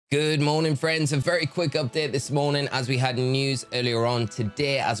Good morning, friends. A very quick update this morning as we had news earlier on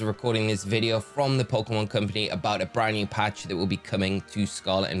today as we're recording this video from the Pokemon Company about a brand new patch that will be coming to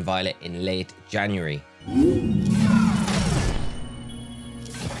Scarlet and Violet in late January.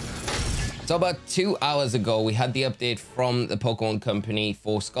 So about 2 hours ago, we had the update from the Pokemon Company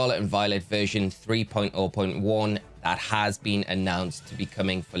for Scarlet and Violet version 3.0.1 that has been announced to be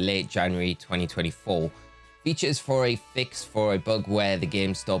coming for late January 2024. Features for a fix for a bug where the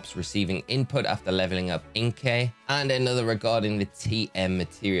game stops receiving input after leveling up Inkay, and another regarding the TM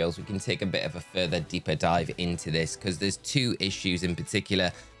materials. We can take a bit of a further deeper dive into this because there's two issues in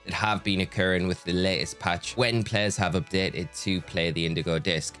particular that have been occurring with the latest patch when players have updated to play the Indigo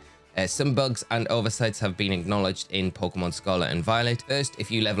Disc. Some bugs and oversights have been acknowledged in Pokemon Scarlet and Violet. First,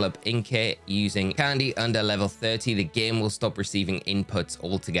 if you level up Inkay using Candy under level 30, the game will stop receiving inputs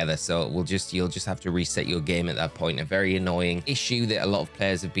altogether. So you'll just have to reset your game at that point. A very annoying issue that a lot of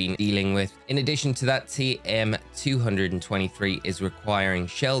players have been dealing with. In addition to that, TM223 is requiring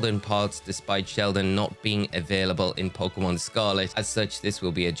Sheldon parts despite Sheldon not being available in Pokemon Scarlet. As such, this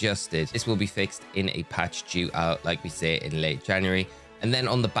will be adjusted. This will be fixed in a patch due out, like we say, in late January. And then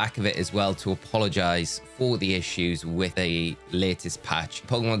on the back of it as well, to apologize for the issues with the latest patch,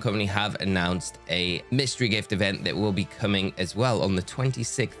 Pokemon Company have announced a mystery gift event that will be coming as well on the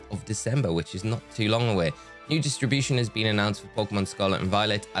 26th of December, which is not too long away. New distribution has been announced for Pokemon Scarlet and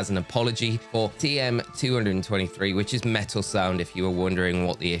Violet as an apology for TM223, which is Metal Sound, if you were wondering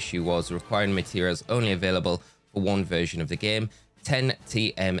what the issue was, requiring materials only available for one version of the game. 10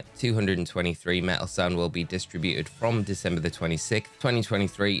 TM223 Metal Sound will be distributed from December the 26th,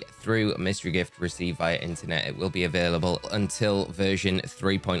 2023 through mystery gift received via internet. It will be available until version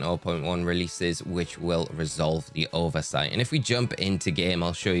 3.0.1 releases, which will resolve the oversight. And if we jump into game,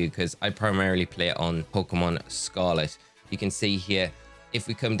 I'll show you because I primarily play on Pokemon Scarlet. You can see here, if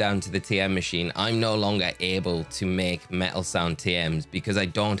we come down to the TM machine, I'm no longer able to make Metal Sound TMs because I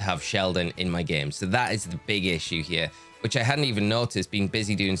don't have Sheldon in my game. So that is the big issue here, which I hadn't even noticed, being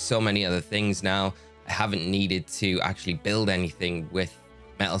busy doing so many other things now. I haven't needed to actually build anything with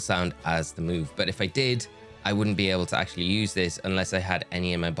Metal Sound as the move. But if I did, I wouldn't be able to actually use this unless I had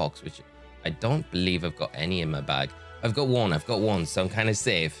any in my box, which I don't believe I've got any in my bag. I've got one, so I'm kind of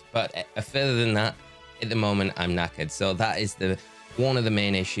safe. But further than that, at the moment, I'm knackered. So that is one of the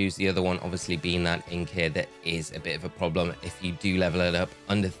main issues. The other one obviously being that Inkay that is a bit of a problem. If you do level it up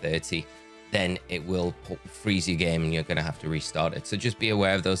under 30, then it will freeze your game and you're going to have to restart it. So just be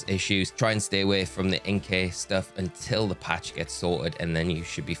aware of those issues. Try and stay away from the Inkay stuff until the patch gets sorted, and then you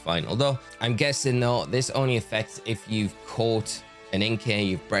should be fine. Although I'm guessing though, this only affects if you've caught an Inkay,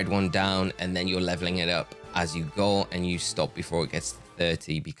 you've bred one down, and then you're leveling it up as you go and you stop before it gets to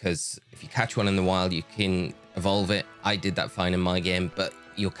 30. Because if you catch one in the wild, you can evolve it. I did that fine in my game, but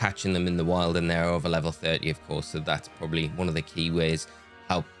you're catching them in the wild and they're over level 30, of course. So that's probably one of the key ways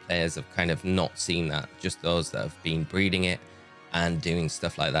how players have kind of not seen that, just those that have been breeding it and doing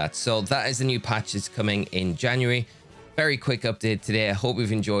stuff like that. So that is the new patch that's coming in January. Very quick update today. I hope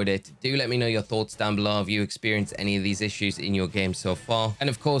you've enjoyed it. Do let me know your thoughts down below. Have you experienced any of these issues in your game so far? And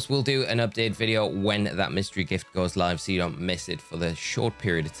of course, we'll do an update video when that mystery gift goes live so you don't miss it for the short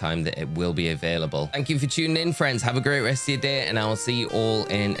period of time that it will be available. Thank you for tuning in, friends. Have a great rest of your day, and I will see you all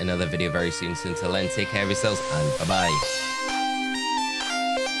in another video very soon. So until then, take care of yourselves and bye-bye.